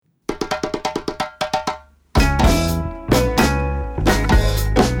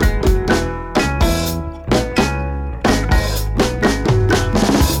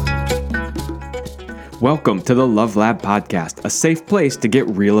Welcome to the Love Lab Podcast, a safe place to get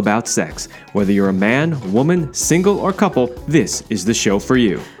real about sex. Whether you're a man, woman, single, or couple, this is the show for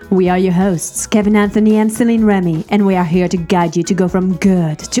you. We are your hosts, Kevin Anthony and Celine Remy, and we are here to guide you to go from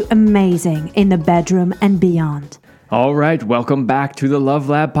good to amazing in the bedroom and beyond. All right, welcome back to the Love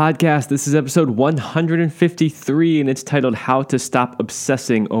Lab Podcast. This is episode 153, and it's titled How to Stop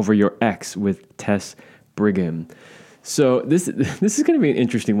Obsessing Over Your Ex with Tess, Brigham. So this is going to be an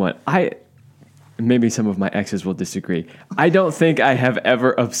interesting one. Maybe some of my exes will disagree. I don't think I have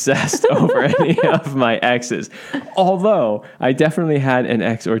ever obsessed over any of my exes, although I definitely had an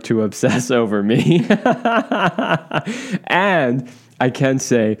ex or two obsess over me. And I can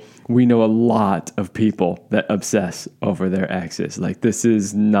say we know a lot of people that obsess over their exes. Like, this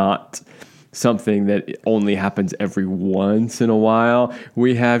is not something that only happens every once in a while.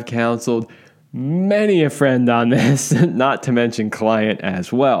 We have counseled many a friend on this, not to mention client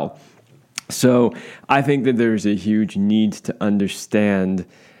as well. So I think that there's a huge need to understand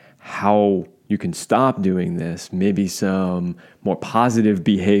how you can stop doing this, maybe some more positive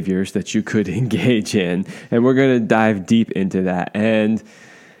behaviors that you could engage in. And we're going to dive deep into that. And,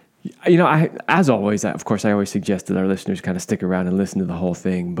 you know, as always, of course, I always suggest that our listeners kind of stick around and listen to the whole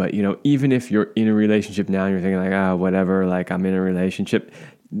thing. But, you know, even if you're in a relationship now and you're thinking like, whatever, like I'm in a relationship,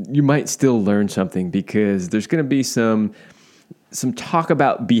 you might still learn something, because there's going to be some talk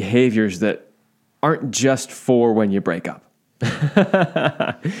about behaviors that aren't just for when you break up.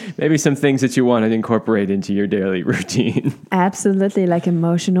 Maybe some things that you want to incorporate into your daily routine. Absolutely, like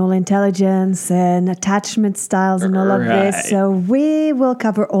emotional intelligence and attachment styles and all of this. So we will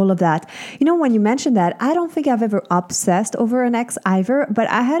cover all of that. You know, when you mentioned that, I don't think I've ever obsessed over an ex either, but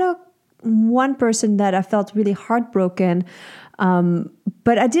I had one person that I felt really heartbroken.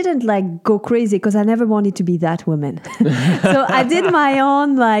 But I didn't like go crazy because I never wanted to be that woman. So I did my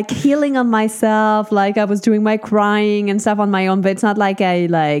own like healing on myself. Like I was doing my crying and stuff on my own, but it's not like I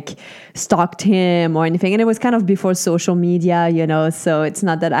like stalked him or anything. And it was kind of before social media, you know, so it's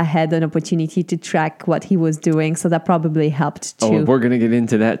not that I had an opportunity to track what he was doing. So that probably helped too. Oh, we're going to get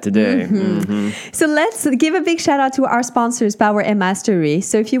into that today. So let's give a big shout out to our sponsors, Power and Mastery.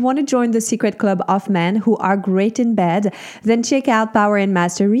 So if you want to join the secret club of men who are great in bed, then check out Power and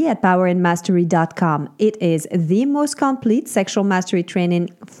Mastery at powerandmastery.com. It is the most complete sexual mastery training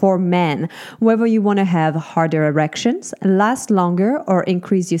for men. Whether you want to have harder erections, last longer, or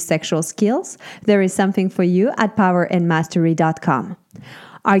increase your sexual skills, there is something for you at powerandmastery.com.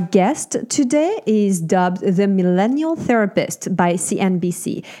 Our guest today is dubbed the Millennial Therapist by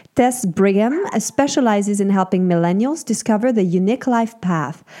CNBC. Tess Brigham specializes in helping millennials discover the unique life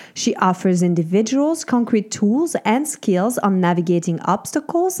path. She offers individuals concrete tools and skills on navigating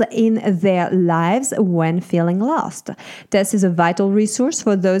obstacles in their lives when feeling lost. Tess is a vital resource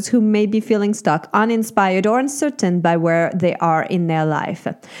for those who may be feeling stuck, uninspired, or uncertain by where they are in their life.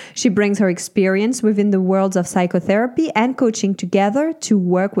 She brings her experience within the worlds of psychotherapy and coaching together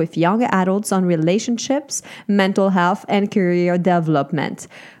to work with young adults on relationships, mental health, and career development.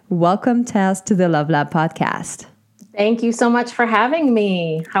 Welcome, Tess, to the Love Lab Podcast. Thank you so much for having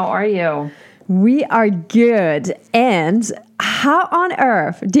me. How are you? We are good. And how on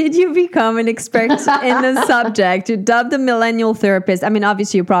earth did you become an expert in the subject? You dubbed the Millennial Therapist. I mean,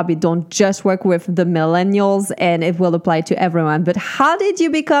 obviously, you probably don't just work with the millennials, and it will apply to everyone. But how did you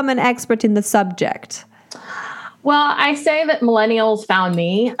become an expert in the subject? Well, I say that millennials found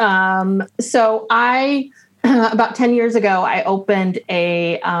me. So I, about 10 years ago, I opened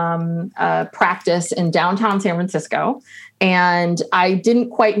a practice in downtown San Francisco, and I didn't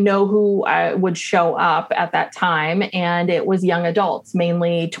quite know who would show up at that time. And it was young adults,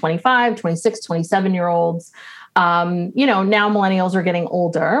 mainly 25, 26, 27-year-olds. You know, now millennials are getting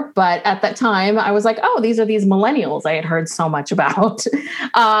older, but at that time I was like, oh, these are these millennials I had heard so much about.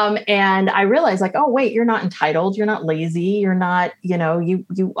 And I realized like, oh, wait, you're not entitled. You're not lazy. You're not, you know, you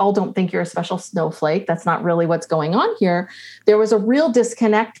all don't think you're a special snowflake. That's not really what's going on here. There was a real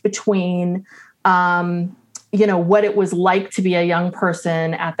disconnect between, you know, what it was like to be a young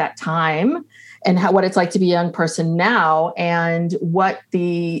person at that time and what it's like to be a young person now, and what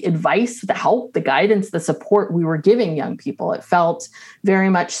the advice, the help, the guidance, the support we were giving young people. It felt very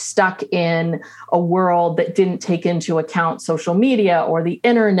much stuck in a world that didn't take into account social media or the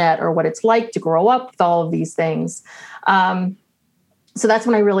internet or what it's like to grow up with all of these things. So that's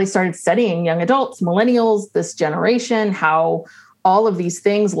when I really started studying young adults, millennials, this generation, how all of these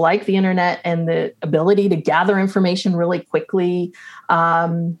things like the internet and the ability to gather information really quickly,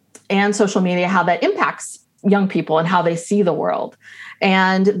 and social media, how that impacts young people and how they see the world.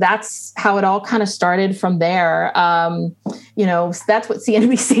 And that's how it all kind of started from there. That's what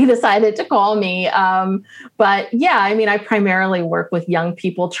CNBC decided to call me. But yeah, I mean, I primarily work with young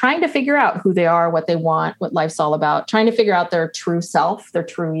people trying to figure out who they are, what they want, what life's all about, trying to figure out their true self, their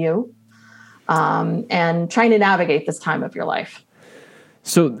true you, and trying to navigate this time of your life.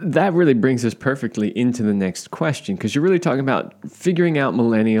 So that really brings us perfectly into the next question, because you're really talking about figuring out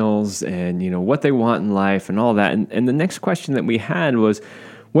millennials and, what they want in life and all that. And the next question that we had was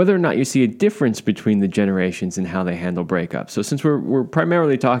whether or not you see a difference between the generations and how they handle breakups. So since we're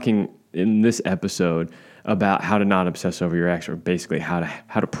primarily talking in this episode about how to not obsess over your ex, or basically how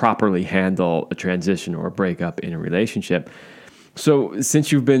to properly handle a transition or a breakup in a relationship. So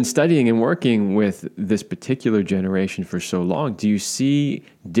since you've been studying and working with this particular generation for so long, do you see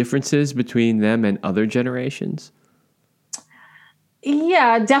differences between them and other generations?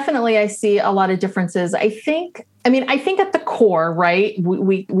 Yeah, definitely. I see a lot of differences. I think at the core, right,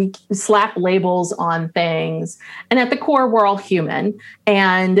 we slap labels on things, and at the core, we're all human,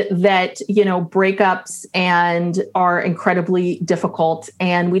 and that, breakups and are incredibly difficult.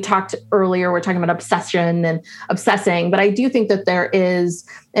 And we talked earlier, we're talking about obsession and obsessing, but I do think that there is,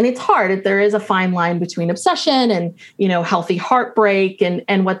 and it's hard, there is a fine line between obsession and, healthy heartbreak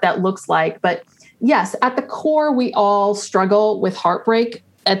and what that looks like. But yes, at the core, we all struggle with heartbreak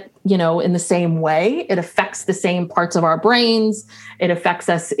in the same way. It affects the same parts of our brains. It affects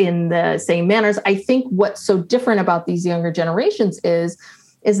us in the same manners. I think what's so different about these younger generations is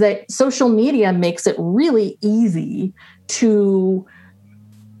that social media makes it really easy to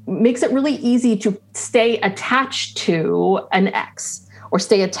stay attached to an ex, or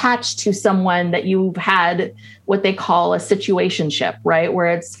stay attached to someone that you've had what they call a situationship, right? Where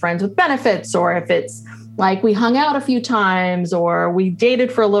it's friends with benefits, or if it's like we hung out a few times, or we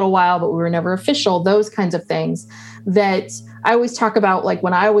dated for a little while, but we were never official, those kinds of things that I always talk about. Like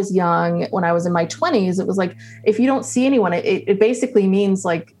when I was young, when I was in my 20s, it was like, if you don't see anyone, it basically means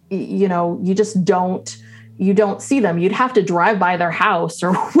like, you just don't see them. You'd have to drive by their house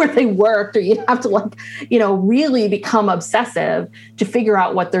or where they worked, or you'd have to really become obsessive to figure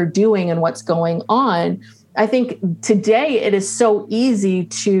out what they're doing and what's going on. I think today it is so easy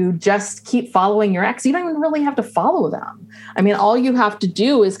to just keep following your ex. You don't even really have to follow them. I mean, all you have to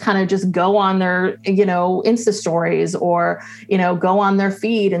do is kind of just go on their, Insta stories, or, go on their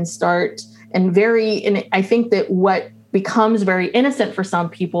feed and start. And I think that what becomes very innocent for some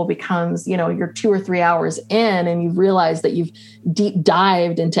people becomes, you're 2 or 3 hours in and you realize that you've deep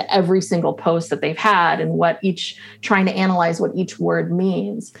dived into every single post that they've had and trying to analyze what each word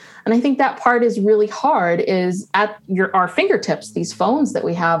means. And I think that part is really hard. Is at our fingertips, these phones that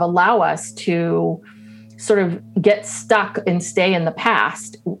we have allow us to sort of get stuck and stay in the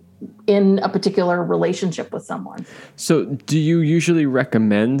past in a particular relationship with someone. So do you usually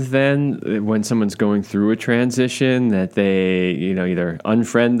recommend then, when someone's going through a transition, that they, either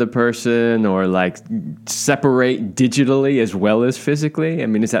unfriend the person or like separate digitally as well as physically? I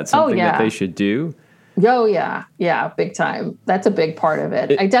mean, is that something that they should do? Oh, yeah. Yeah, big time. That's a big part of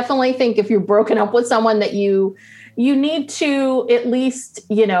it. I definitely think if you're broken up with someone that you need to at least,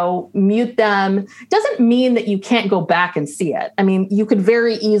 mute them. Doesn't mean that you can't go back and see it. I mean, you could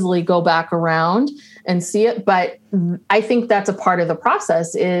very easily go back around and see it. But I think that's a part of the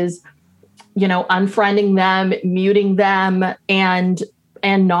process is, unfriending them, muting them, and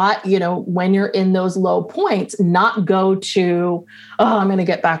not, when you're in those low points, not go to, I'm going to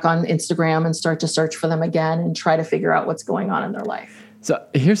get back on Instagram and start to search for them again and try to figure out what's going on in their life. So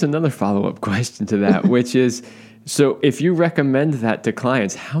here's another follow-up question to that, which is, so if you recommend that to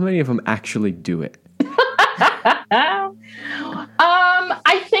clients, how many of them actually do it?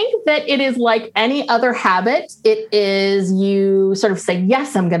 I think that it is like any other habit. It is, you sort of say,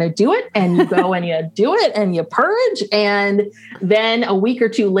 yes, I'm going to do it. And you go and you do it and you purge. And then a week or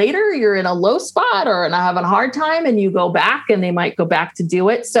two later, you're in a low spot or not having a hard time, and you go back and they might go back to do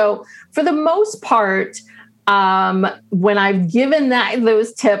it. So for the most part, when I've given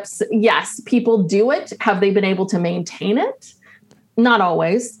those tips, yes, people do it. Have they been able to maintain it? Not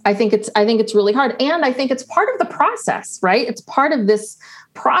always. I think it's really hard. And I think it's part of the process, right? It's part of this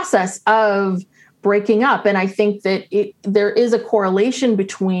process of breaking up. And I think that there is a correlation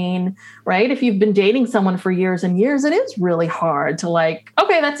between, right? If you've been dating someone for years and years, it is really hard to like,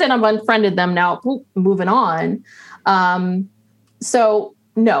 okay, that's it. I've unfriended them now, moving on. So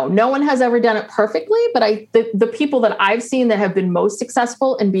no one has ever done it perfectly, but the people that I've seen that have been most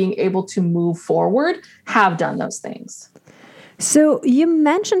successful in being able to move forward have done those things. So you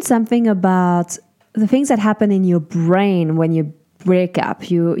mentioned something about the things that happen in your brain when you breakup.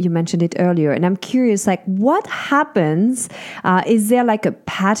 You mentioned it earlier, and I'm curious, like, what happens? Is there like a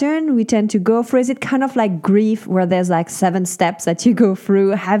pattern we tend to go through? Is it kind of like grief, where there's like 7 steps that you go through?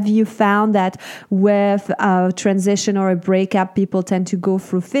 Have you found that with a transition or a breakup, people tend to go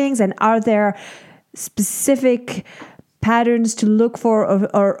through things? And are there specific patterns to look for,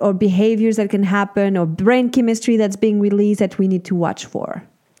 or behaviors that can happen, or brain chemistry that's being released that we need to watch for?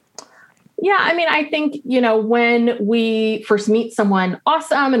 Yeah, I mean, I think, when we first meet someone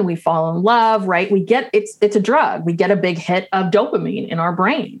awesome and we fall in love, right? It's a drug. We get a big hit of dopamine in our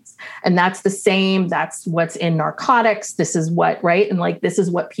brains. And that's that's what's in narcotics. This is what, right? And like, this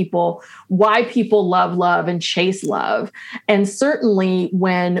is why people love and chase love. And certainly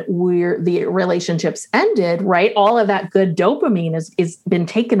when the relationships ended, right? All of that good dopamine is been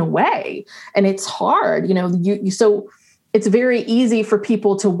taken away, and it's hard, so it's very easy for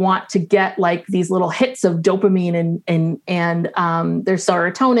people to want to get like these little hits of dopamine and their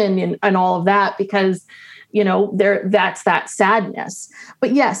serotonin and all of that, because, that's that sadness.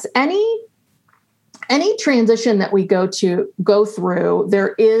 But yes, any transition that we go through,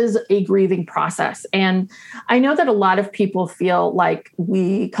 there is a grieving process. And I know that a lot of people feel like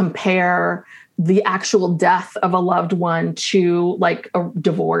we compare the actual death of a loved one to like a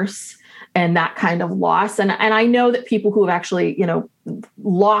divorce and that kind of loss. And I know that people who have actually,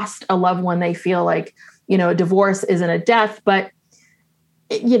 lost a loved one, they feel like, a divorce isn't a death, but,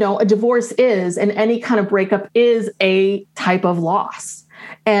 a divorce is, and any kind of breakup is a type of loss.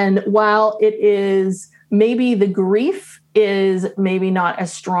 And while it is maybe the grief is maybe not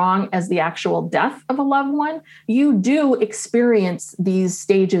as strong as the actual death of a loved one, you do experience these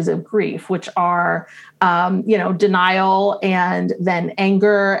stages of grief, which are, denial, and then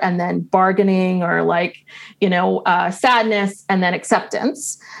anger, and then bargaining, or like, sadness, and then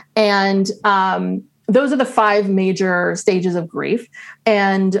acceptance. And those are the 5 major stages of grief.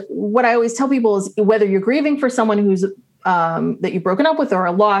 And what I always tell people is, whether you're grieving for someone who's that you've broken up with, or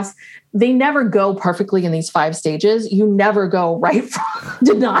a loss, they never go perfectly in these 5 stages. You never go right from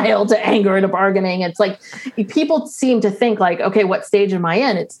denial to anger to bargaining. It's like people seem to think like, okay, what stage am I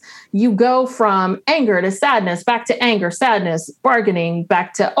in? It's you go from anger to sadness, back to anger, sadness, bargaining,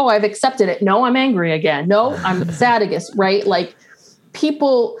 back to, oh, I've accepted it. No, I'm angry again. No, I'm sad again, right? Like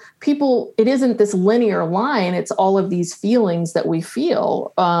people, it isn't this linear line. It's all of these feelings that we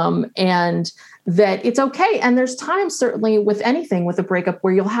feel. And that it's okay. And there's times, certainly with anything, with a breakup,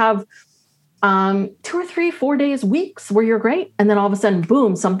 where you'll have 2 or 3, 4 days, weeks where you're great. And then all of a sudden,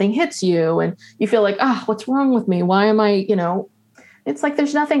 boom, something hits you and you feel like, what's wrong with me? Why am I, it's like,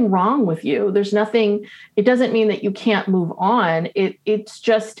 there's nothing wrong with you. There's nothing, it doesn't mean that you can't move on.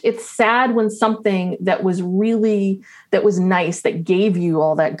 It's sad when something that was nice, that gave you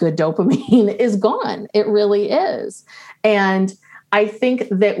all that good dopamine is gone. It really is. And I think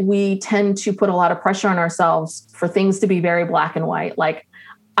that we tend to put a lot of pressure on ourselves for things to be very black and white. Like,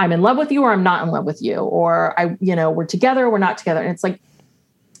 I'm in love with you, or I'm not in love with you, or we're together, or we're not together. And it's like,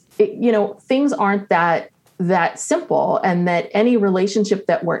 things aren't that simple. And that any relationship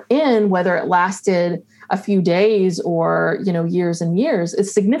that we're in, whether it lasted a few days or, years and years,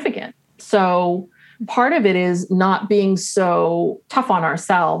 is significant. So part of it is not being so tough on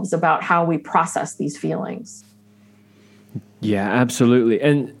ourselves about how we process these feelings. Yeah, absolutely.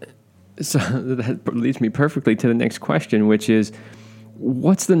 And so that leads me perfectly to the next question, which is,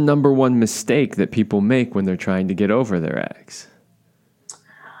 what's the number one mistake that people make when they're trying to get over their ex?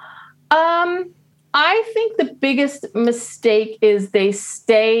 I think the biggest mistake is they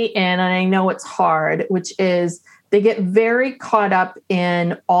stay in, and I know it's hard, which is they get very caught up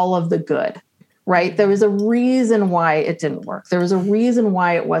in all of the good. Right? There was a reason why it didn't work. There was a reason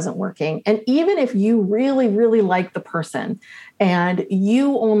why it wasn't working. And even if you really, really like the person and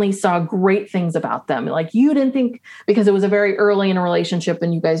you only saw great things about them, like you didn't think, because it was a very early in a relationship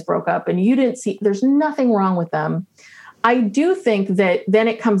and you guys broke up and you didn't see, there's nothing wrong with them. I do think that then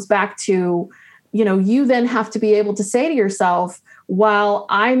it comes back to, you then have to be able to say to yourself, while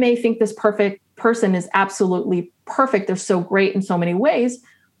I may think this perfect person is absolutely perfect, they're so great in so many ways,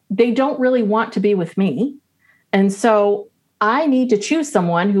 they don't really want to be with me. And so I need to choose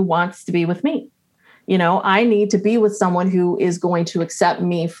someone who wants to be with me. I need to be with someone who is going to accept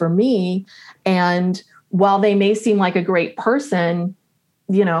me for me. And while they may seem like a great person,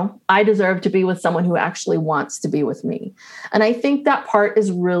 I deserve to be with someone who actually wants to be with me. And I think that part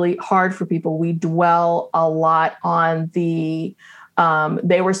is really hard for people. We dwell a lot on they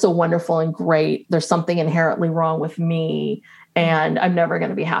were so wonderful and great. There's something inherently wrong with me, and I'm never going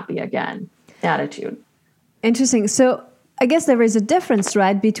to be happy again attitude. Interesting. So I guess there is a difference,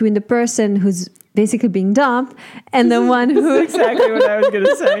 right, between the person who's basically being dumped, and the one who exactly what I was going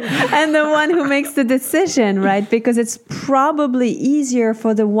to say. and the one who makes the decision, right? Because it's probably easier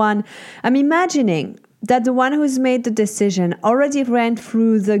for the one. I'm imagining that the one who's made the decision already ran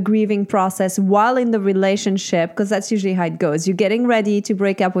through the grieving process while in the relationship, because that's usually how it goes. You're getting ready to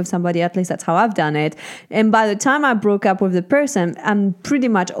break up with somebody, at least that's how I've done it. And by the time I broke up with the person, I'm pretty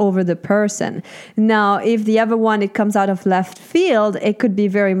much over the person. Now, if the other one, it comes out of left field, it could be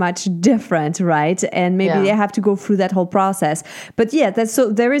very much different, right? And maybe they have to go through that whole process. But yeah, so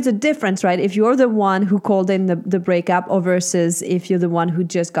there is a difference, right? If you're the one who called in the breakup, or versus if you're the one who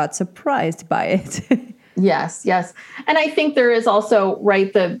just got surprised by it. Yes. And I think there is also,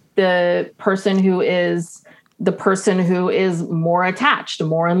 right, the person who is more attached,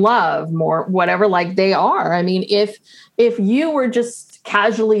 more in love, more whatever, like they are. I mean, if you were just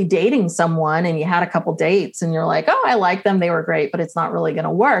casually dating someone and you had a couple dates and you're like, oh, I like them, they were great, but it's not really going to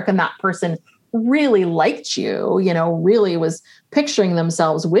work. And that person really liked you, really was picturing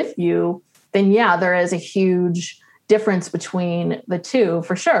themselves with you, then yeah, there is a huge difference between the two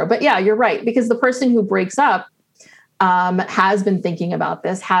for sure. But yeah, you're right, because the person who breaks up has been thinking about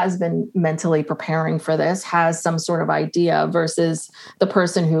this, has been mentally preparing for this, has some sort of idea, versus the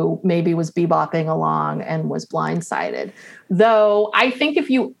person who maybe was bebopping along and was blindsided. Though I think if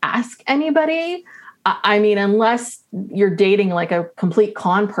you ask anybody, I mean, unless you're dating like a complete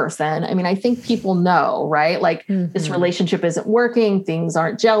con person, I mean, I think people know, right? Like this relationship isn't working, things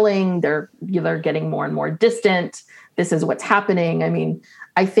aren't gelling, they're getting more and more distant. This is what's happening. I mean,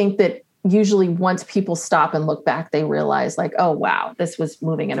 I think that usually once people stop and look back, they realize like, oh, wow, this was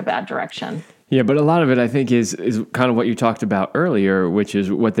moving in a bad direction. Yeah, but a lot of it, I think, is kind of what you talked about earlier, which is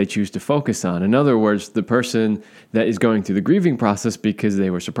what they choose to focus on. In other words, the person that is going through the grieving process because they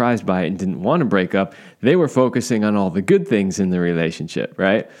were surprised by it and didn't want to break up, they were focusing on all the good things in the relationship,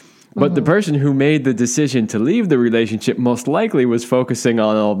 right? But the person who made the decision to leave the relationship most likely was focusing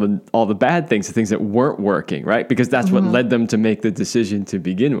on all the bad things, the things that weren't working, right? Because that's what led them to make the decision to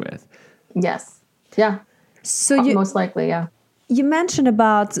begin with. Yes. Yeah. So most likely, yeah. You mentioned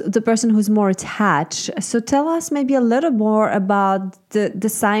about the person who's more attached. So tell us maybe a little more about the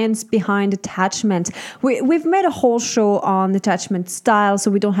science behind attachment. We've made a whole show on attachment style,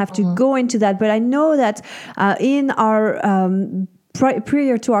 so we don't have to go into that. But I know that in our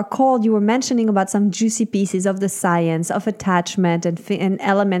prior to our call, you were mentioning about some juicy pieces of the science of attachment and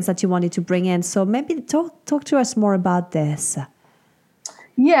elements that you wanted to bring in. So maybe talk to us more about this.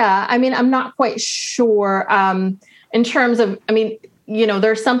 Yeah, I mean, I'm not quite sure in terms of, I mean,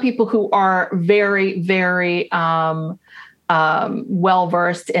 there's some people who are very, very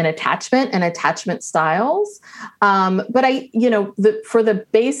well-versed in attachment and attachment styles. But for the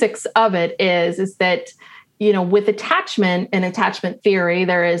basics of it is that, with attachment and attachment theory,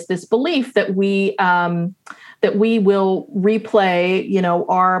 there is this belief that we will replay,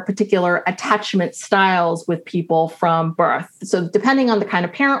 our particular attachment styles with people from birth. So depending on the kind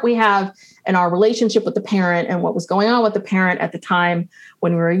of parent we have and our relationship with the parent and what was going on with the parent at the time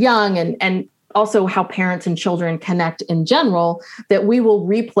when we were young, and also how parents and children connect in general, that we will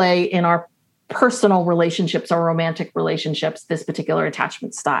replay in our personal relationships or romantic relationships, this particular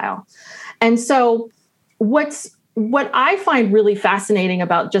attachment style. And so what I find really fascinating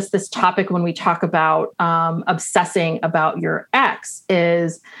about just this topic when we talk about obsessing about your ex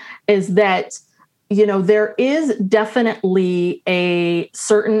is that, there is definitely a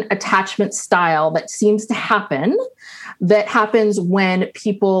certain attachment style that seems to happen, that happens when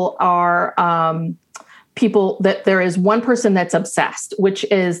people are that there is one person that's obsessed, which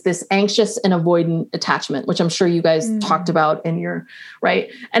is this anxious and avoidant attachment, which I'm sure you guys talked about in your, right.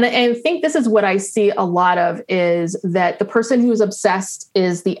 And I think this is what I see a lot of, is that the person who's obsessed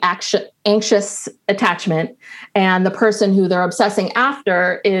is the anxious attachment, and the person who they're obsessing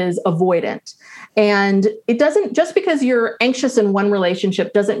after is avoidant. And it doesn't, just because you're anxious in one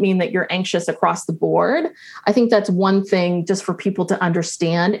relationship doesn't mean that you're anxious across the board. I think that's one thing just for people to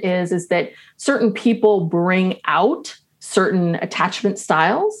understand is that certain people bring out certain attachment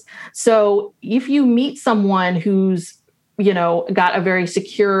styles. So if you meet someone who's, got a very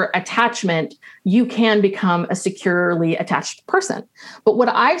secure attachment, you can become a securely attached person. But what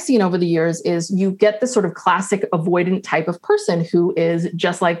I've seen over the years is you get the sort of classic avoidant type of person who is,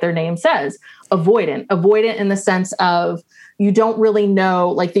 just like their name says, avoidant in the sense of you don't really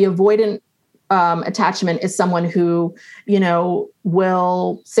know, like the avoidant attachment is someone who,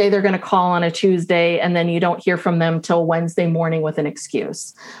 will say they're going to call on a Tuesday and then you don't hear from them till Wednesday morning with an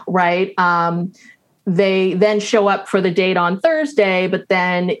excuse, right? they then show up for the date on Thursday, but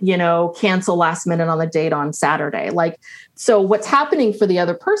then, cancel last minute on the date on Saturday. Like, so what's happening for the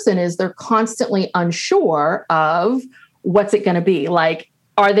other person is they're constantly unsure of what's it going to be. Like,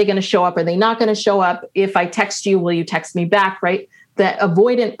 are they going to show up? Are they not going to show up? If I text you, will you text me back? Right. The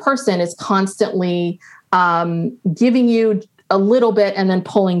avoidant person is constantly giving you a little bit and then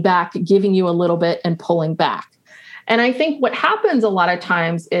pulling back, giving you a little bit and pulling back. And I think what happens a lot of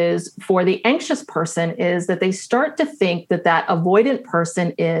times is for the anxious person is that they start to think that avoidant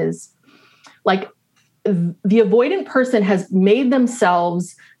person is like, the avoidant person has made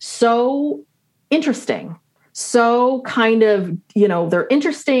themselves so interesting, so kind of, they're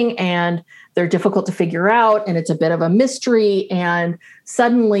interesting and they're difficult to figure out. And it's a bit of a mystery. And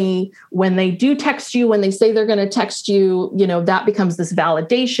suddenly when they do text you, when they say they're going to text you, that becomes this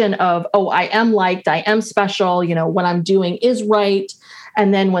validation of, oh, I am liked, I am special, what I'm doing is right.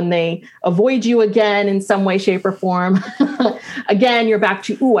 And then when they avoid you again in some way, shape, or form, again, you're back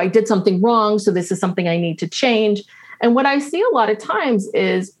to, ooh, I did something wrong. So this is something I need to change. And what I see a lot of times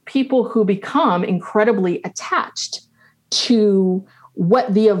is people who become incredibly attached to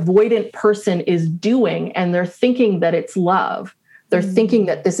what the avoidant person is doing. And they're thinking that it's love. They're thinking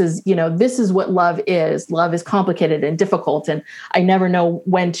that this is what love is. Love is complicated and difficult. And I never know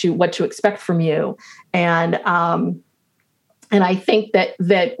what to expect from you. And I think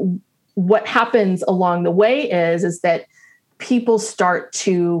that what happens along the way is that people start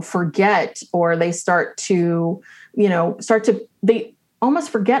to forget, or they start to they almost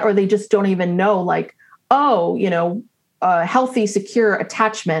forget, or they just don't even know, like, oh, a healthy, secure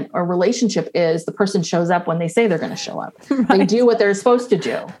attachment or relationship is the person shows up when they say they're going to show up. Right. They do what they're supposed to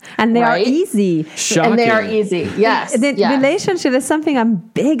do. And they are easy. Shocking. And they are easy. Yes. Relationship is something I'm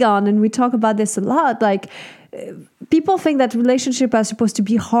big on, and we talk about this a lot. Like, people think that relationships are supposed to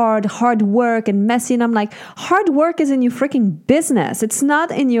be hard work and messy. And I'm like, hard work is in your freaking business. It's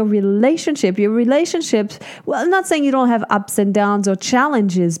not in your relationship. Your relationships, well, I'm not saying you don't have ups and downs or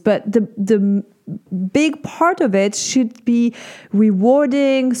challenges, but the big part of it should be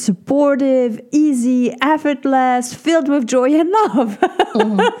rewarding, supportive, easy, effortless, filled with joy and love.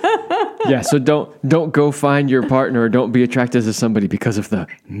 Yeah, so don't go find your partner, or don't be attracted to somebody because of the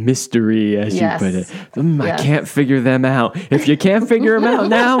mystery, as you put it. I can't figure them out. If you can't figure them out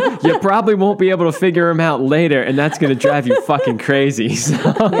now, you probably won't be able to figure them out later, and that's going to drive you fucking crazy. So.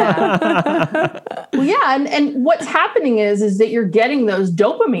 And what's happening is that you're getting those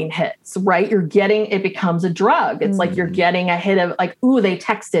dopamine hits, right? It becomes a drug. It's like you're getting a hit of like, ooh, they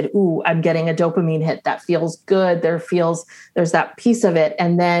texted, ooh, I'm getting a dopamine hit. That feels good. There's that piece of it.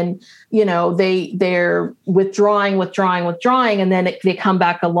 And then, they're withdrawing. And then they come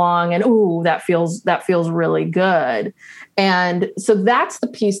back along and, ooh, that feels really good. And so that's the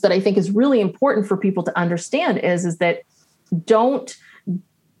piece that I think is really important for people to understand is that don't,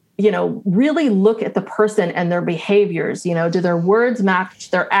 really look at the person and their behaviors. Do their words match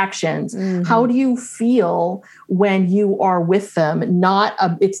their actions? Mm-hmm. How do you feel when you are with them?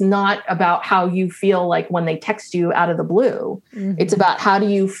 It's not about how you feel like when they text you out of the blue. Mm-hmm. It's about how do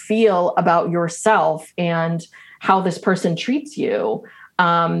you feel about yourself and how this person treats you.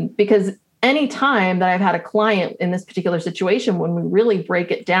 Because any time that I've had a client in this particular situation, when we really break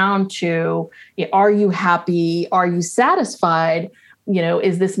it down to, are you happy? Are you satisfied?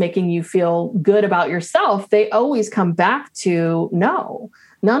 Is this making you feel good about yourself? They always come back to, no,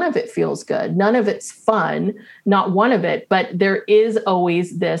 none of it feels good. None of it's fun, not one of it. But there is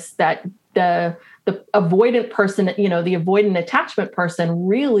always this, that the avoidant person, the avoidant attachment person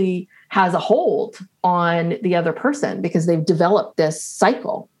really has a hold on the other person because they've developed this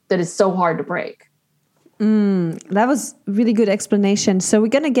cycle that is so hard to break. That was really good explanation. So we're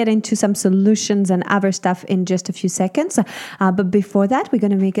going to get into some solutions and other stuff in just a few seconds. But before that, we're going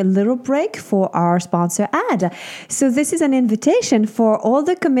to make a little break for our sponsor ad. So this is an invitation for all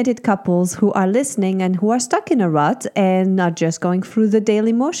the committed couples who are listening and who are stuck in a rut and not just going through the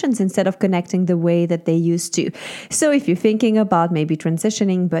daily motions instead of connecting the way that they used to. So if you're thinking about maybe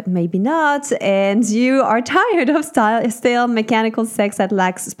transitioning, but maybe not, and you are tired of stale mechanical sex that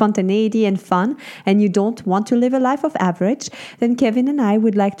lacks spontaneity and fun, and you don't want to live a life of average, then Kevin and I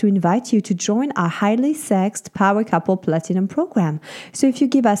would like to invite you to join our highly sexed Power Couple Platinum program. So if you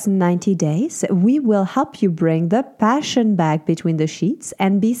give us 90 days, we will help you bring the passion back between the sheets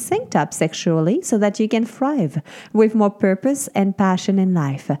and be synced up sexually so that you can thrive with more purpose and passion in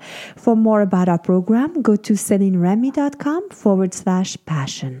life. For more about our program, go to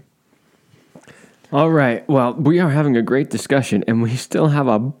CelineRemy.com/passion. All right. Well, we are having a great discussion, and we still have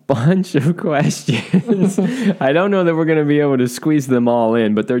a bunch of questions. I don't know that we're going to be able to squeeze them all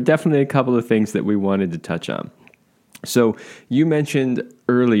in, but there are definitely a couple of things that we wanted to touch on. So you mentioned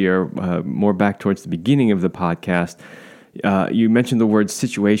earlier, more back towards the beginning of the podcast, you mentioned the word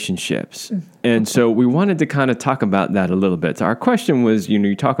situationships. And so we wanted to kind of talk about that a little bit. So our question was,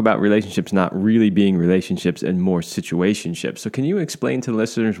 you talk about relationships not really being relationships and more situationships. So can you explain to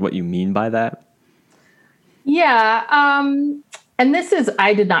listeners what you mean by that? Yeah. And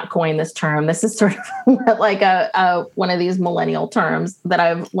I did not coin this term. This is sort of like one of these millennial terms that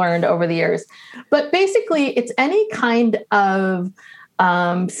I've learned over the years. But basically, it's any kind of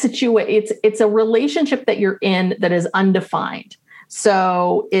it's a relationship that you're in that is undefined.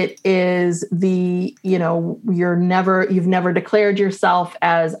 So it is you've never declared yourself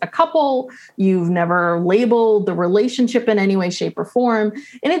as a couple. You've never labeled the relationship in any way, shape, or form.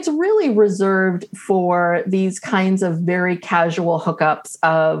 And it's really reserved for these kinds of very casual hookups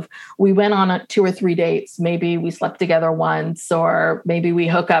of we went on 2 or 3 dates. Maybe we slept together once, or maybe we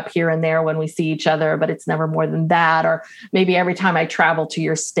hook up here and there when we see each other, but it's never more than that. Or maybe every time I travel to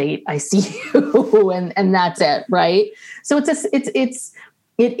your state, I see you and that's it. Right. So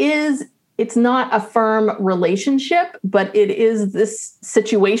it's not a firm relationship, but it is this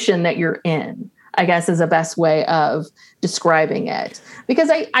situation that you're in, I guess, is the best way of describing it.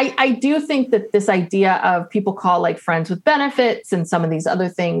 Because I do think that this idea of people call like friends with benefits and some of these other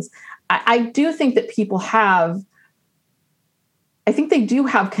things, I do think that they do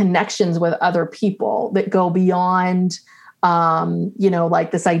have connections with other people that go beyond like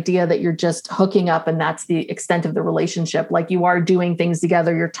this idea that you're just hooking up and that's the extent of the relationship. Like you are doing things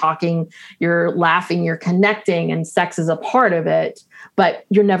together, you're talking, you're laughing, you're connecting, and sex is a part of it, but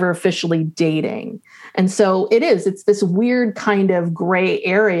you're never officially dating. And so it's this weird kind of gray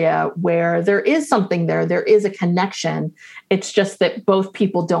area where there is something there is a connection. It's just that both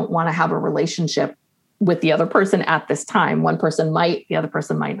people don't want to have a relationship with the other person at this time. One person might, the other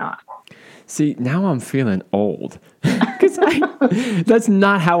person might not. See, now I'm feeling old because that's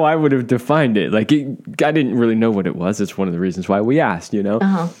not how I would have defined it. Like, I didn't really know what it was. It's one of the reasons why we asked,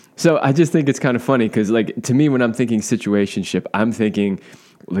 Uh-huh. So I just think it's kind of funny because, like, to me, when I'm thinking situationship, I'm thinking,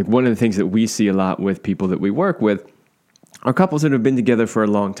 like, one of the things that we see a lot with people that we work with are couples that have been together for a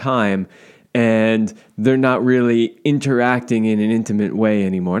long time, and they're not really interacting in an intimate way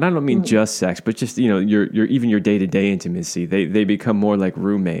anymore. And I don't mean just sex, but just, your even your day-to-day intimacy. They become more like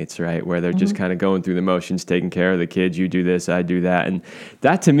roommates, right? Where they're just kind of going through the motions, taking care of the kids. You do this, I do that. And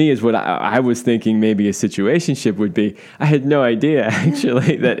that to me is what I was thinking maybe a situationship would be. I had no idea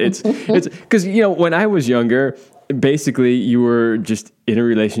actually that it's because, when I was younger, basically you were just in a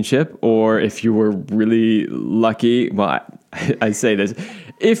relationship, or if you were really lucky, well, I say this,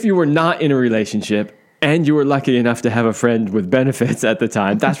 if you were not in a relationship and you were lucky enough to have a friend with benefits at the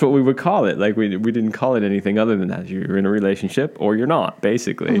time, that's what we would call it. Like we didn't call it anything other than that. You're in a relationship or you're not,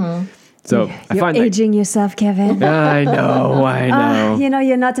 basically. Mm-hmm. So I find aging yourself, Kevin. I know.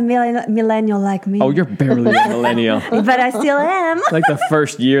 You're not a millennial like me. Oh, you're barely a millennial. But I still am. Like the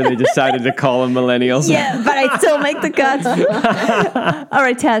first year they decided to call them millennials. Yeah, but I still make the cut. All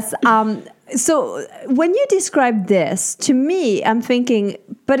right, Tess. So when you describe this, to me, I'm thinking,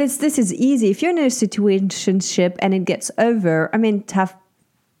 but this is easy. If you're in a situationship and it gets over, I mean, tough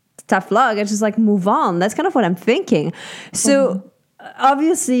luck. It's just like move on. That's kind of what I'm thinking. So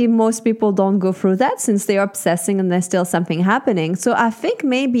obviously, most people don't go through that since they're obsessing and there's still something happening. So I think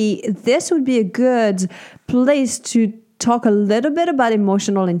maybe this would be a good place to talk a little bit about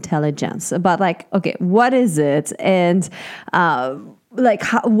emotional intelligence, about like, okay, what is it? And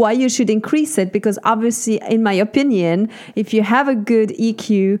why you should increase it, because obviously, in my opinion, if you have a good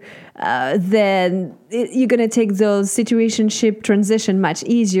EQ, then you're going to take those situationship transition much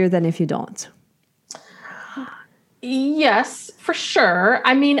easier than if you don't. Yes, for sure.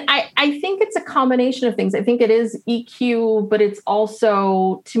 I mean, I think it's a combination of things. I think it is EQ, but it's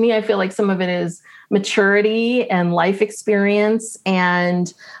also, to me, I feel like some of it is maturity and life experience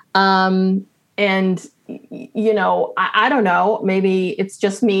and I don't know, maybe it's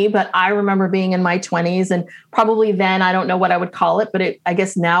just me, but I remember being in my 20s and probably then I don't know what I would call it, but I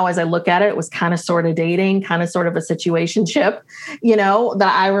guess now as I look at it, it was kind of sort of dating, kind of sort of a situationship,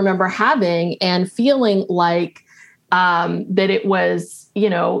 that I remember having and feeling like that it was,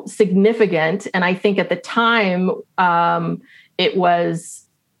 significant. And I think at the time it was,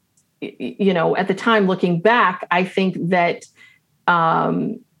 at the time looking back, I think that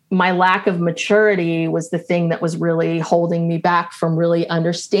my lack of maturity was the thing that was really holding me back from really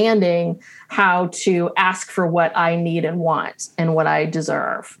understanding how to ask for what I need and want and what I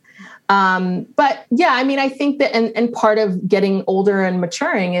deserve. But yeah, I mean, I think that, and part of getting older and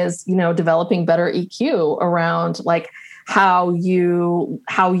maturing is, developing better EQ around like how you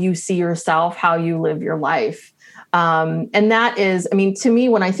see yourself, how you live your life. And that is, I mean, to me,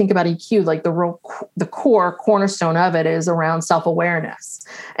 when I think about EQ, like the cornerstone of it is around self-awareness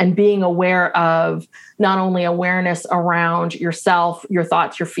and being aware of not only awareness around yourself, your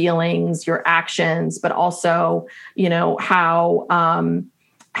thoughts, your feelings, your actions, but also,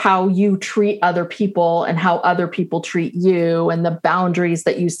 how you treat other people and how other people treat you and the boundaries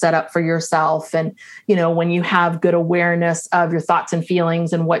that you set up for yourself. And, when you have good awareness of your thoughts and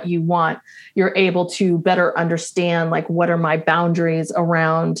feelings and what you want, you're able to better understand, like, what are my boundaries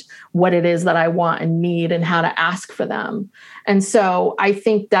around what it is that I want and need and how to ask for them. And so I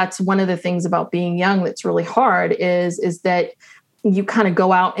think that's one of the things about being young that's really hard is that you kind of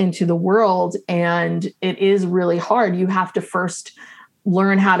go out into the world and it is really hard. You have to first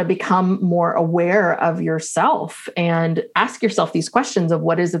learn how to become more aware of yourself and ask yourself these questions of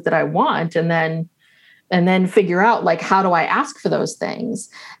what is it that I want? And then figure out, like, how do I ask for those things?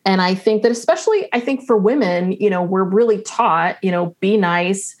 And I think that especially, I think for women, we're really taught, be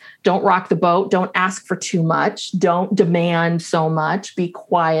nice, don't rock the boat, don't ask for too much, don't demand so much, be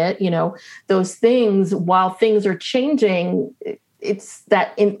quiet, those things. While things are changing, it's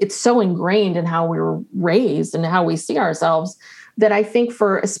so ingrained in how we were raised and how we see ourselves, that I think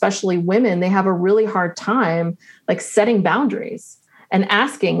for especially women, they have a really hard time like setting boundaries and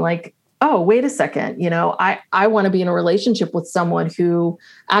asking, like, oh, wait a second, I want to be in a relationship with someone who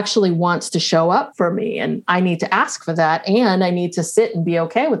actually wants to show up for me. And I need to ask for that. And I need to sit and be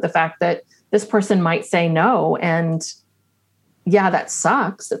okay with the fact that this person might say no. And yeah, that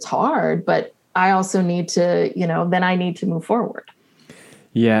sucks. It's hard, but I also need to, then I need to move forward.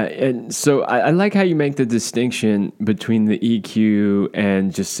 Yeah, and so I like how you make the distinction between the EQ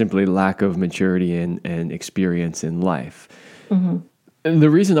and just simply lack of maturity and experience in life. Mm-hmm. And the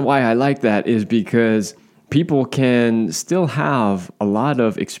reason why I like that is because people can still have a lot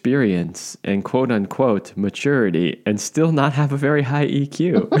of experience and quote unquote maturity and still not have a very high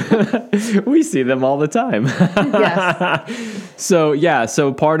EQ. We see them all the time. Yes.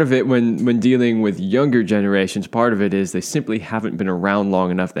 So part of it when dealing with younger generations, part of it is they simply haven't been around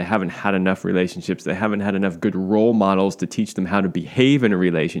long enough. They haven't had enough relationships. They haven't had enough good role models to teach them how to behave in a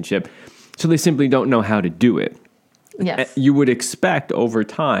relationship. So they simply don't know how to do it. Yes. You would expect over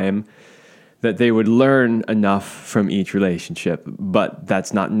time that they would learn enough from each relationship, but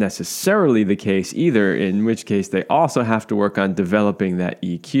that's not necessarily the case either, in which case they also have to work on developing that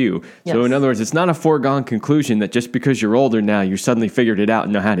EQ. Yes. So in other words, it's not a foregone conclusion that just because you're older now, you suddenly figured it out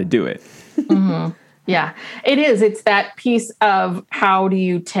and know how to do it. Mm-hmm. Yeah, it is. It's that piece of how do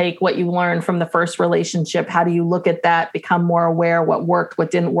you take what you learned from the first relationship? How do you look at that, become more aware, what worked, what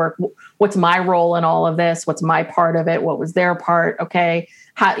didn't work? What's my role in all of this? What's my part of it? What was their part? Okay.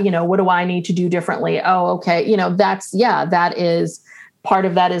 How, what do I need to do differently? Oh, okay. That is part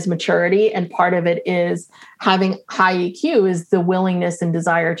of that is maturity. And part of it is having high EQ is the willingness and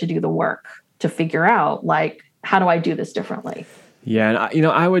desire to do the work, to figure out, like, how do I do this differently? Yeah, and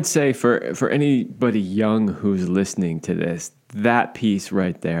I would say for anybody young who's listening to this, that piece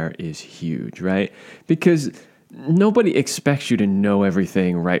right there is huge, right? Because nobody expects you to know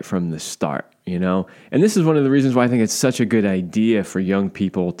everything right from the start, And this is one of the reasons why I think it's such a good idea for young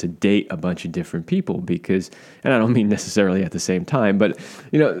people to date a bunch of different people because, and I don't mean necessarily at the same time, but,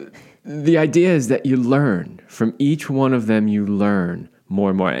 the idea is that you learn from each one of them, you learn more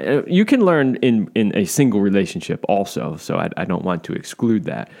and more. You can learn in a single relationship also, so I don't want to exclude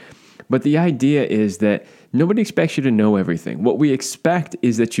that. But the idea is that nobody expects you to know everything. What we expect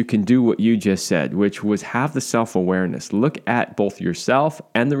is that you can do what you just said, which was have the self-awareness. Look at both yourself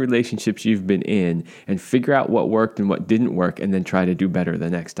and the relationships you've been in and figure out what worked and what didn't work and then try to do better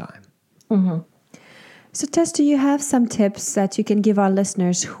the next time. Mm-hmm. So Tess, do you have some tips that you can give our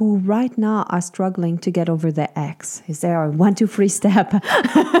listeners who right now are struggling to get over their ex? Is there a 1, 2, 3 step?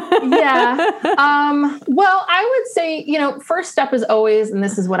 Yeah. Well, I would say, first step is always, and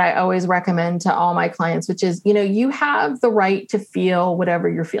this is what I always recommend to all my clients, which is, you have the right to feel whatever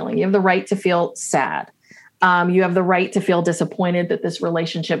you're feeling. You have the right to feel sad. You have the right to feel disappointed that this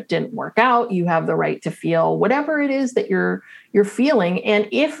relationship didn't work out. You have the right to feel whatever it is that you're feeling. And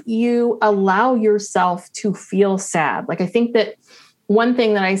if you allow yourself to feel sad, like I think that one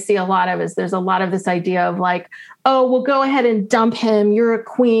thing that I see a lot of is there's a lot of this idea of like, oh, well, go ahead and dump him. You're a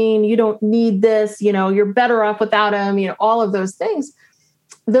queen. You don't need this. You're better off without him. All of those things.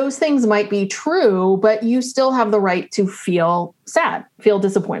 those things might be true, but you still have the right to feel sad, feel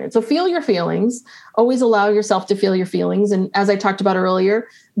disappointed. So feel your feelings, always allow yourself to feel your feelings. And as I talked about earlier,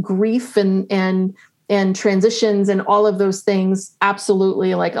 grief and transitions and all of those things,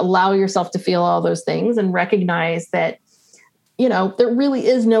 absolutely, like, allow yourself to feel all those things and recognize that, there really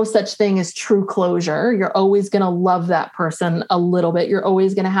is no such thing as true closure. You're always going to love that person a little bit. You're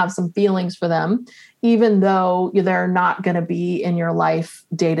always going to have some feelings for them, even though they're not going to be in your life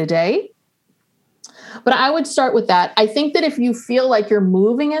day to day. But I would start with that. I think that if you feel like you're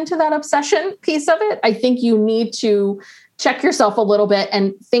moving into that obsession piece of it, I think you need to check yourself a little bit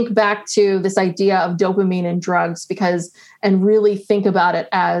and think back to this idea of dopamine and drugs, and really think about it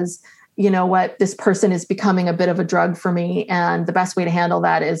as, this person is becoming a bit of a drug for me. And the best way to handle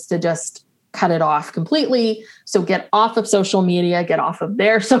that is to just cut it off completely. So get off of social media, get off of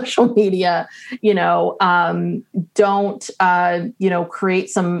their social media, don't, create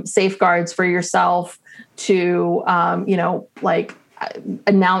some safeguards for yourself to,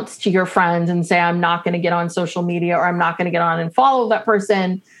 announce to your friends and say, I'm not going to get on social media, or I'm not going to get on and follow that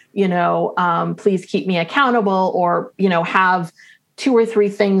person, please keep me accountable, or, have 2 or 3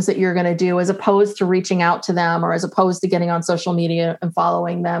 things that you're going to do, as opposed to reaching out to them, or as opposed to getting on social media and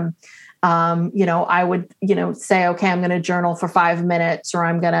following them. I would, say, okay, I'm going to journal for 5 minutes, or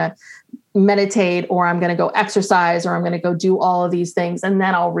I'm going to meditate, or I'm going to go exercise, or I'm going to go do all of these things. And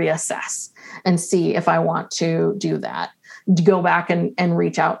then I'll reassess and see if I want to do that, to go back and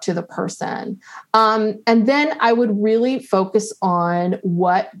reach out to the person. And then I would really focus on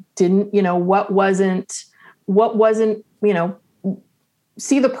what wasn't,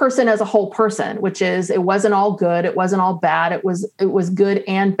 see the person as a whole person, which is, it wasn't all good. It wasn't all bad. It was good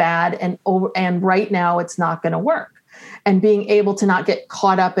and bad. And right now it's not going to work. And being able to not get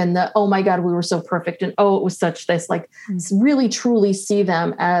caught up in the, oh my God, we were so perfect. And oh, it was such this, like, really truly see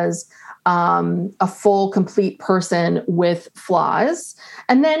them as a full, complete person with flaws.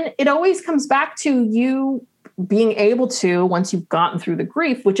 And then it always comes back to you being able to, once you've gotten through the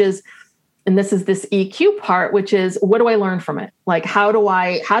grief, which is, and this is this EQ part, which is, what do I learn from it? Like, how do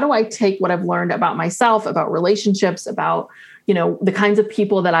I take what I've learned about myself, about relationships, about, the kinds of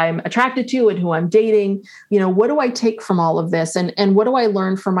people that I'm attracted to and who I'm dating, what do I take from all of this? And what do I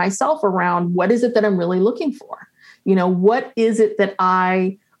learn for myself around what is it that I'm really looking for? What is it that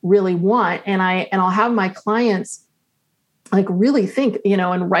I really want? And I'll have my clients like really think,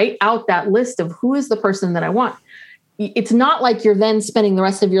 and write out that list of who is the person that I want. It's not like you're then spending the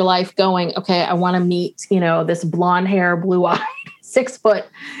rest of your life going, okay, I want to meet, this blonde hair, blue eyed, 6 foot,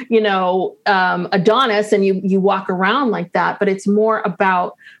 Adonis, and you walk around like that. But it's more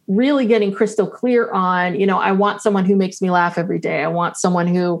about really getting crystal clear on, I want someone who makes me laugh every day. I want someone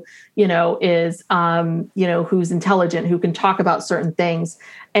who, is, who's intelligent, who can talk about certain things,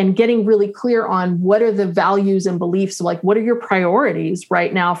 and getting really clear on what are the values and beliefs, like what are your priorities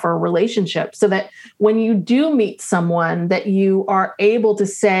right now for a relationship, so that when you do meet someone, that you are able to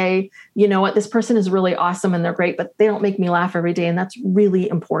say, this person is really awesome and they're great, but they don't make me laugh every day. And that's really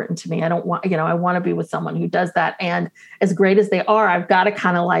important to me. I don't want, I want to be with someone who does that. And as great as they are, I've got to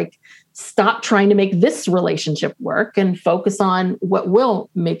kind of like stop trying to make this relationship work and focus on what will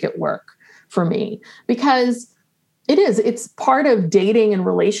make it work for me. Because it's part of dating and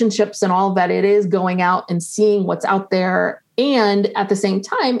relationships and all that. It is going out and seeing what's out there. And at the same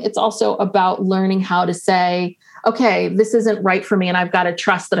time, it's also about learning how to say, okay, this isn't right for me. And I've got to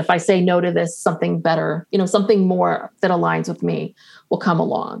trust that if I say no to this, something better, something more that aligns with me will come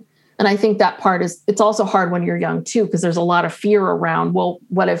along. And I think that part it's also hard when you're young too, because there's a lot of fear around, well,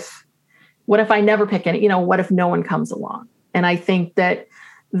 what if I never pick any, what if no one comes along? And I think that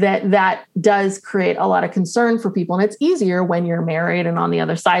does create a lot of concern for people. And it's easier when you're married and on the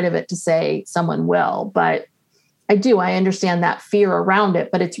other side of it to say someone will. But I understand that fear around it.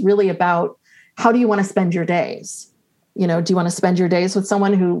 But it's really about, how do you want to spend your days? Do you want to spend your days with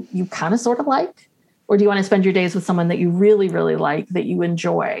someone who you kind of sort of like? Or do you want to spend your days with someone that you really, really like, that you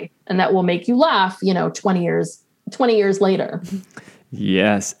enjoy, and that will make you laugh, 20 years later?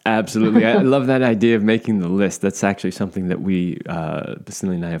 Yes, absolutely. I love that idea of making the list. That's actually something that we,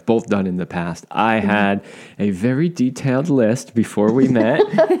 Vasily and I, have both done in the past. I had a very detailed list before we met.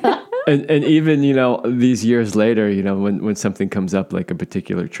 And even, these years later, when something comes up, like a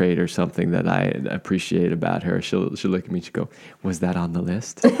particular trait or something that I appreciate about her, she'll look at me and she'll go, was that on the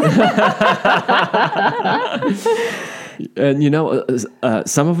list? And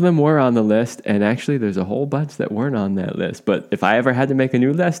some of them were on the list, and actually there's a whole bunch that weren't on that list. But if I ever had to make a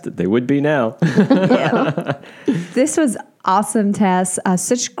new list, they would be now. Yeah. This was awesome, Tess.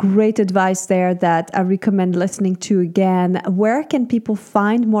 Such great advice there that I recommend listening to again. Where can people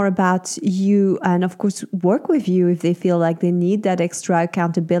find more about you and, of course, work with you if they feel like they need that extra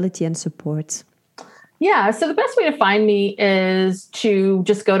accountability and support? Yeah, so the best way to find me is to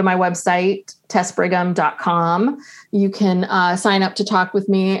just go to my website, tessbrigham.com. You can sign up to talk with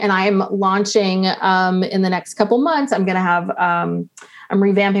me. And I am launching in the next couple months. I'm going to have, I'm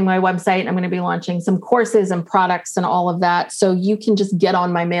revamping my website. I'm going to be launching some courses and products and all of that. So you can just get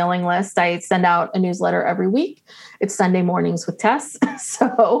on my mailing list. I send out a newsletter every week. It's Sunday mornings with Tess.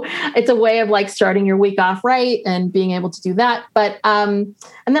 So it's a way of like starting your week off right and being able to do that. But, and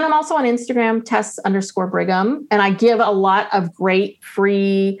then I'm also on Instagram, Tess_Brigham. And I give a lot of great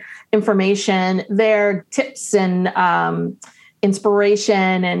free information there, tips and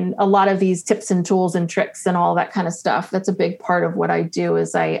inspiration, and a lot of these tips and tools and tricks and all that kind of stuff. That's a big part of what I do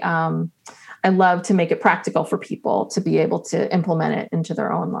is I love to make it practical for people to be able to implement it into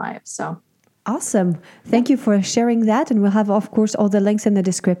their own lives. So. Awesome. Thank you for sharing that. And we'll have, of course, all the links in the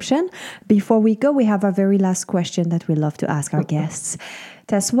description. Before we go, we have our very last question that we love to ask our guests.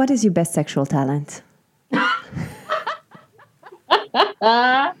 Tess, what is your best sexual talent?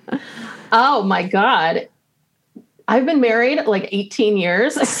 Oh my God. I've been married like 18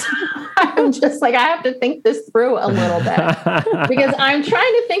 years. I'm just like, I have to think this through a little bit because I'm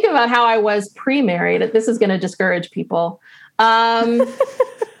trying to think about how I was pre-married. This is going to discourage people.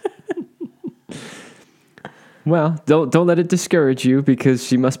 Well, don't let it discourage you because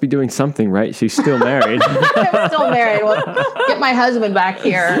she must be doing something right. She's still married. I'm still married. Well, get my husband back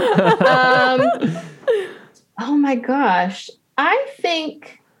here. Oh my gosh. I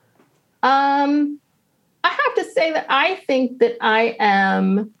think, I have to say that I think that I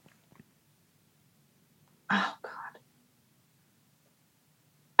am, oh God.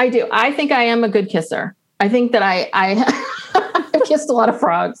 I do. I think I am a good kisser. I think that I've kissed a lot of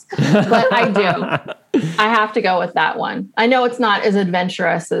frogs, but I do. I have to go with that one. I know it's not as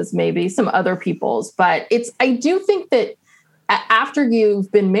adventurous as maybe some other people's, but I do think that after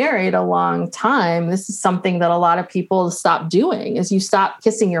you've been married a long time, this is something that a lot of people stop doing is you stop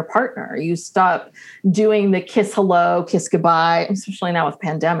kissing your partner. You stop doing the kiss hello, kiss goodbye, especially now with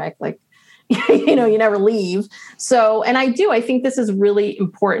pandemic, like, you never leave. So, and I think this is really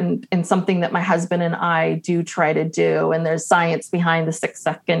important and something that my husband and I do try to do. And there's science behind the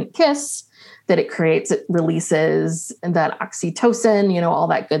 6-second kiss that it creates, it releases that oxytocin, all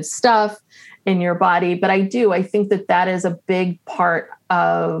that good stuff in your body. But I think that is a big part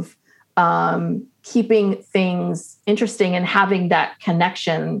of keeping things interesting and having that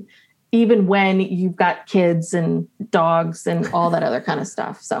connection, even when you've got kids and dogs and all that other kind of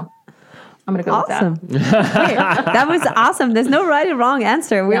stuff. So I'm going to go with that. That was awesome. There's no right or wrong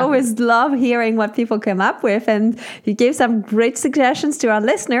answer. We always love hearing what people come up with. And you gave some great suggestions to our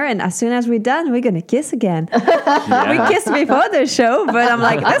listener. And as soon as we're done, we're going to kiss again. We kissed before the show, but I'm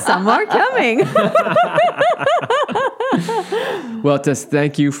like, there's some more coming. Well, Tess,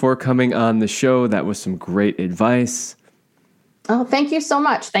 thank you for coming on the show. That was some great advice. Oh, thank you so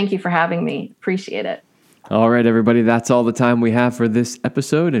much. Thank you for having me. Appreciate it. All right, everybody, that's all the time we have for this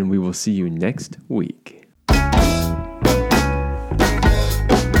episode, and we will see you next week.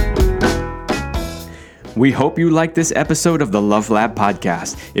 We hope you liked this episode of the Love Lab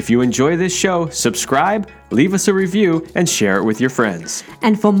podcast. If you enjoy this show, subscribe, leave us a review, and share it with your friends.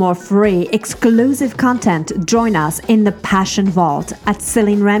 And for more free, exclusive content, join us in the Passion Vault at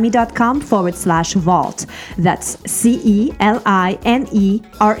CelineRemy.com/vault. That's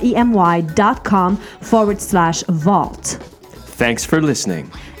CelineRemy.com/vault. Thanks for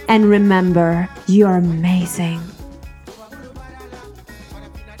listening. And remember, you're amazing.